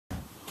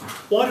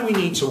Why do we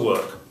need to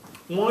work?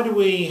 Why do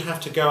we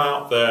have to go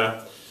out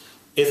there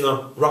in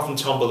the rough and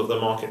tumble of the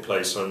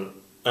marketplace and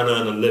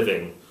earn a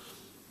living,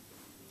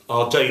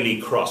 our daily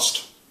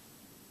crust?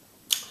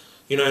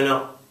 You know, in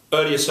our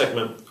earlier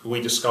segment,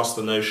 we discussed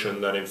the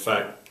notion that, in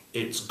fact,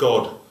 it's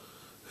God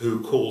who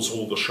calls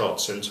all the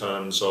shots in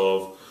terms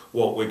of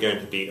what we're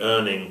going to be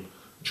earning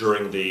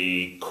during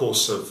the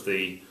course of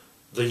the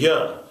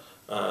year.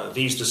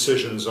 These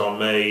decisions are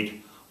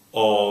made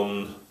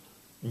on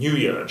New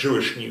Year,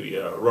 Jewish New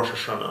Year, Rosh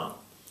Hashanah.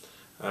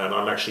 And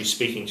I'm actually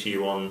speaking to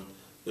you on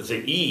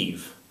the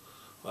eve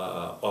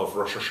of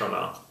Rosh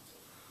Hashanah.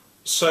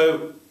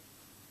 So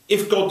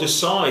if God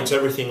decides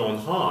everything on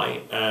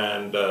high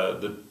and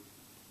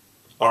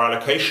our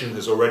allocation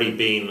has already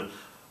been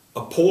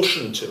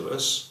apportioned to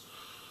us,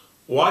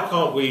 why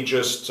can't we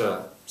just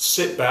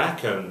sit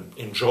back and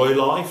enjoy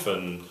life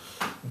and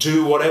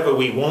do whatever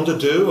we want to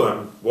do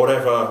and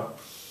whatever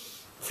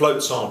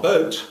floats our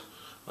boat?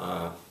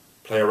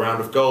 Play a round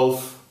of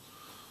golf,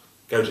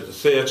 go to the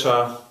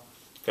theatre,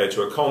 go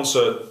to a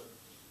concert,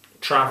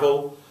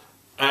 travel,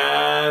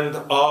 and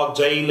our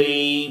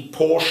daily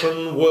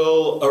portion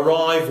will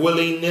arrive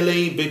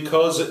willy-nilly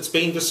because it's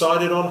been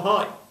decided on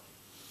high.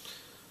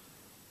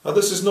 Now,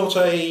 this is not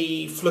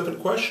a flippant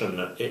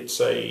question,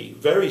 it's a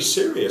very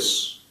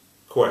serious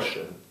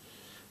question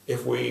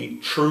if we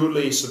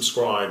truly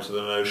subscribe to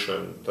the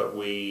notion that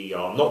we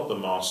are not the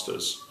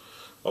masters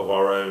of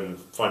our own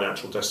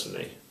financial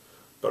destiny,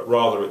 but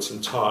rather it's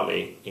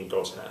entirely in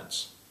God's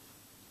hands.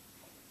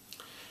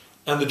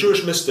 And the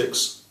Jewish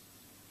mystics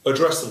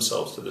addressed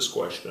themselves to this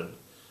question,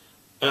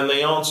 and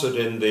they answered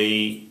in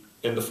the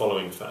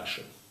following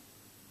fashion.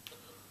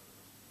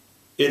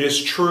 It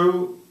is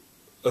true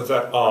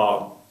that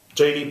our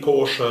daily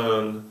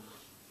portion,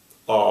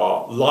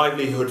 our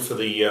livelihood for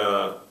the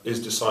year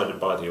is decided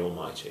by the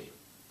Almighty.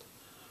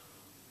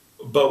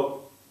 But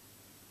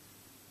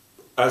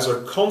as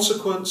a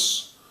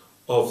consequence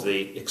of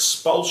the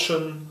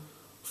expulsion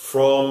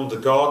from the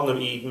Garden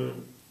of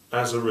Eden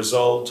as a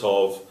result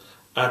of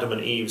Adam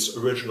and Eve's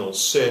original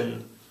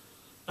sin,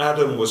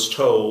 Adam was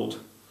told,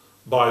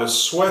 "By the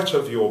sweat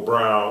of your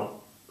brow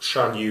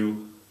shall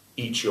you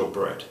eat your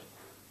bread."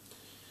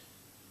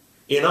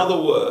 In other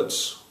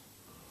words,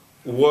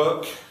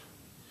 work,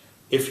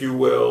 if you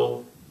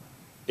will,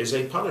 is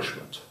a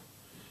punishment.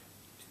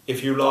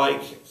 If you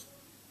like,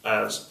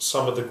 as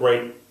some of the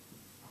great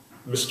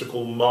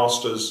mystical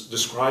masters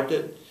described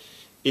it,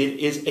 it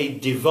is a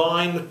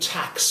divine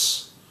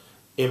tax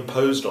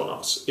imposed on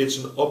us. It's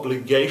an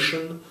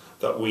obligation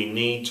that we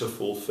need to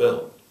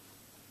fulfill.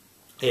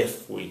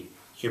 If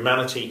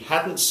humanity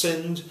hadn't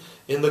sinned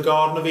in the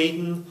Garden of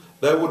Eden,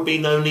 there would be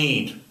no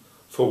need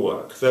for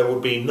work. There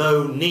would be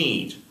no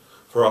need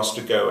for us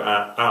to go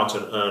out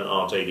and earn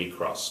our daily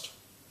crust.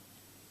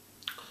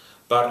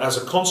 But as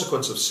a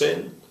consequence of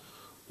sin,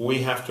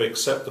 we have to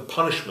accept the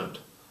punishment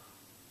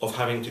of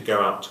having to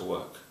go out to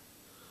work.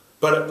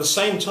 But at the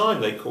same time,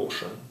 they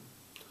caution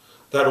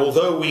that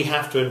although we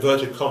have to,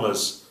 inverted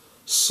commas,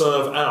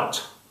 serve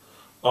out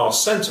our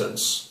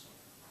sentence,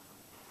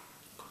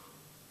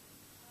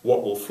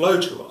 what will flow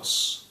to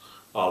us,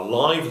 our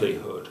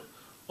livelihood,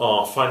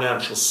 our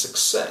financial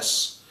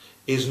success,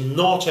 is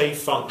not a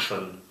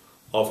function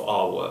of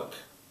our work.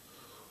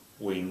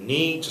 We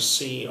need to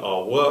see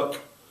our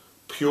work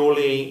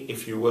purely,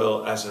 if you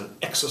will, as an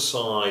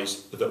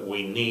exercise that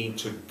we need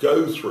to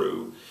go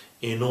through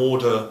in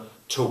order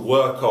to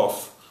work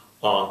off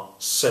our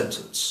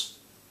sentence.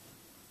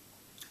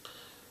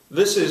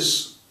 This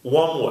is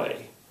one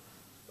way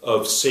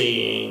of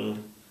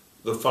seeing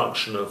the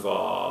function of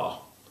our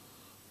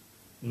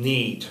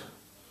need,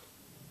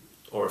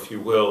 or if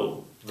you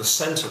will, the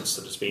sentence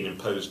that has been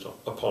imposed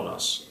upon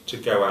us to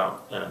go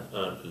out and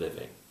earn a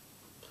living.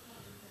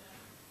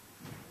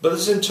 But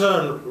this in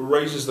turn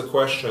raises the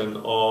question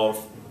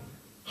of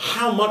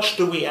how much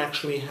do we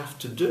actually have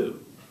to do?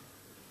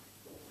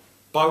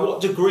 By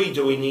what degree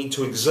do we need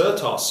to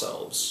exert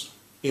ourselves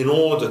in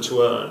order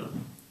to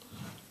earn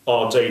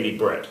our daily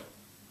bread?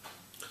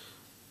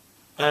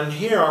 And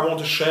here I want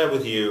to share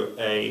with you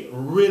a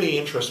really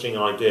interesting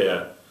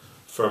idea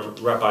from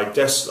Rabbi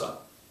Dessler,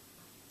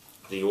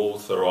 the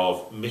author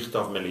of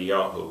Michtav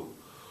Meliyahu,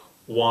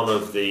 one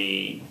of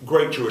the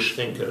great Jewish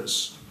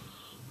thinkers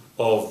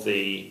of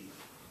the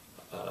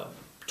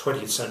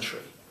 20th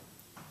century.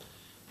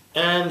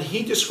 And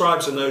he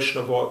describes a notion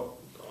of what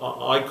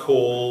I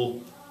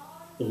call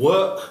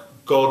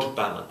work-God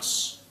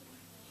balance.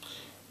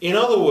 In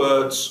other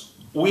words,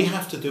 we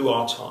have to do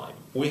our time.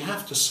 We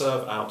have to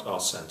serve out our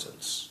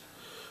sentence.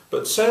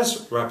 But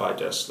says Rabbi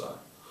Dessler,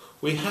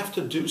 we have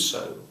to do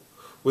so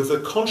with the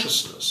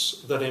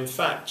consciousness that in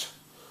fact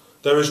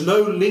there is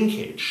no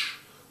linkage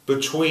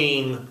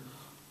between,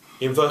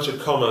 inverted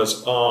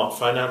commas, our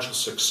financial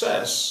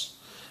success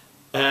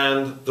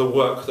and the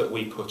work that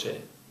we put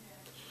in.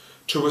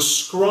 To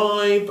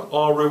ascribe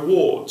our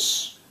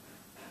rewards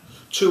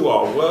to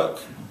our work,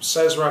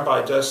 says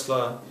Rabbi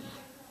Dessler,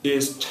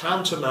 is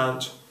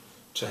tantamount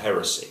to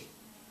heresy.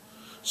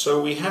 So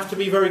we have to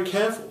be very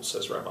careful,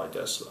 says Rabbi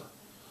Dessler,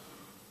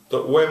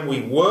 that when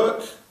we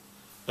work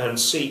and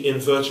see,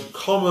 inverted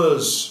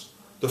commas,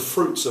 the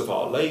fruits of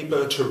our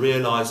labour, to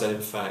realise that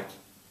in fact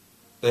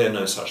they are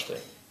no such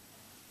thing.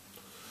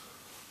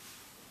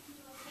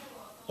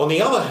 On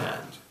the other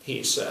hand,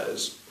 he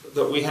says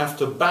that we have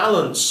to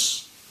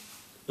balance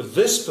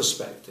this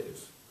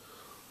perspective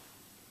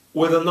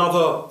with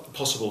another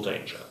possible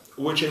danger,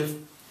 which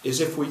is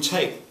if we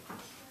take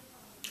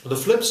the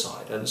flip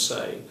side and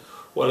say,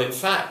 well, in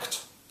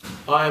fact,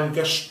 I am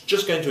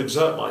just going to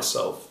exert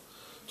myself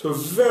to a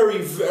very,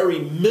 very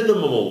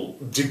minimal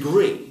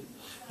degree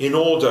in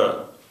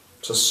order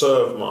to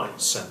serve my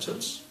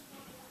sentence.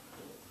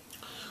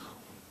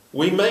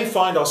 We may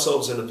find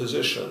ourselves in a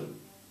position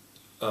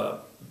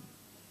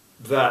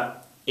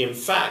that, in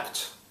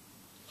fact,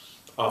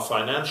 our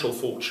financial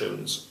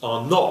fortunes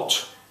are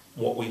not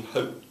what we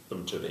hope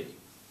them to be.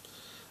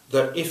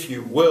 That, if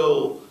you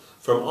will,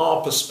 from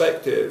our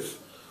perspective,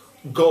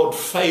 God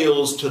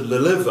fails to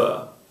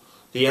deliver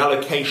the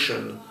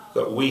allocation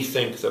that we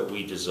think that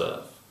we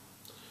deserve.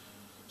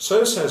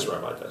 So says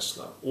Rabbi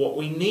Dessler, what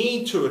we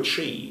need to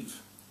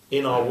achieve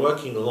in our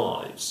working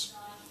lives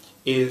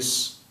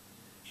is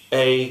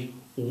a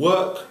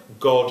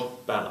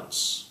work-God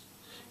balance.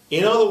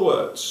 In other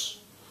words,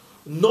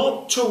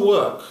 not to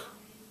work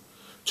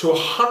to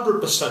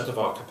 100% of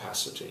our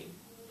capacity,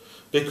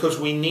 because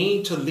we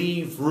need to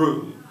leave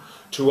room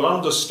to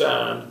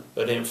understand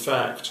that in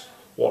fact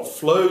what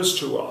flows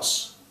to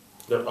us,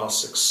 that our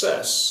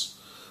success,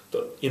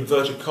 the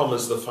inverted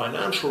commas, the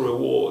financial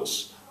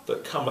rewards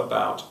that come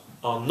about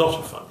are not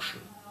a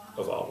function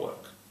of our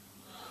work.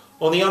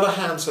 On the other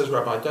hand, says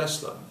Rabbi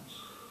Dessler,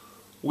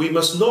 we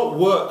must not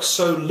work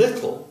so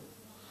little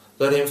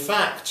that in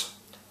fact,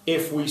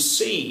 if we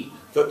see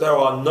that there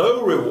are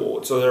no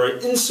rewards or there are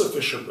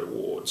insufficient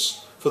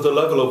rewards for the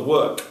level of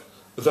work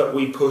that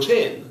we put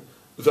in,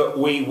 that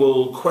we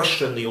will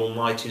question the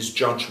Almighty's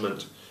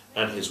judgment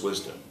and his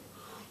wisdom.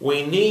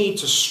 We need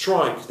to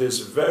strike this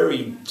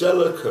very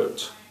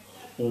delicate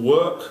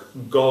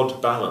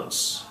work-God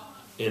balance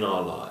in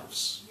our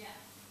lives.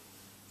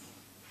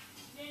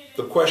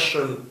 The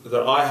question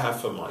that I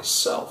have for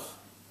myself,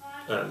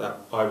 and that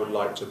I would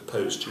like to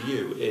pose to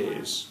you,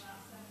 is,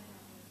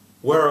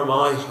 where am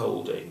I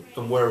holding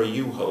and where are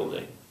you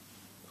holding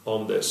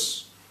on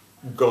this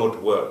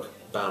God-work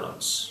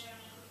balance,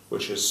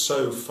 which is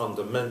so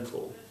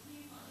fundamental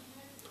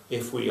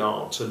if we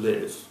are to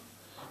live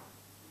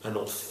an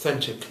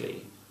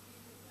authentically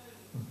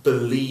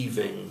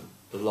believing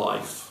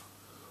life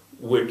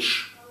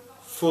which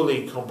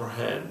fully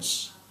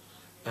comprehends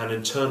and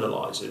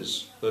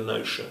internalizes the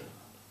notion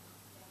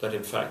that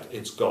in fact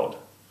it's God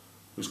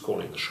who's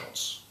calling the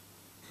shots.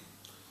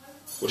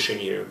 Wishing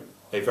you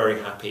a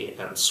very happy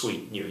and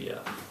sweet New Year.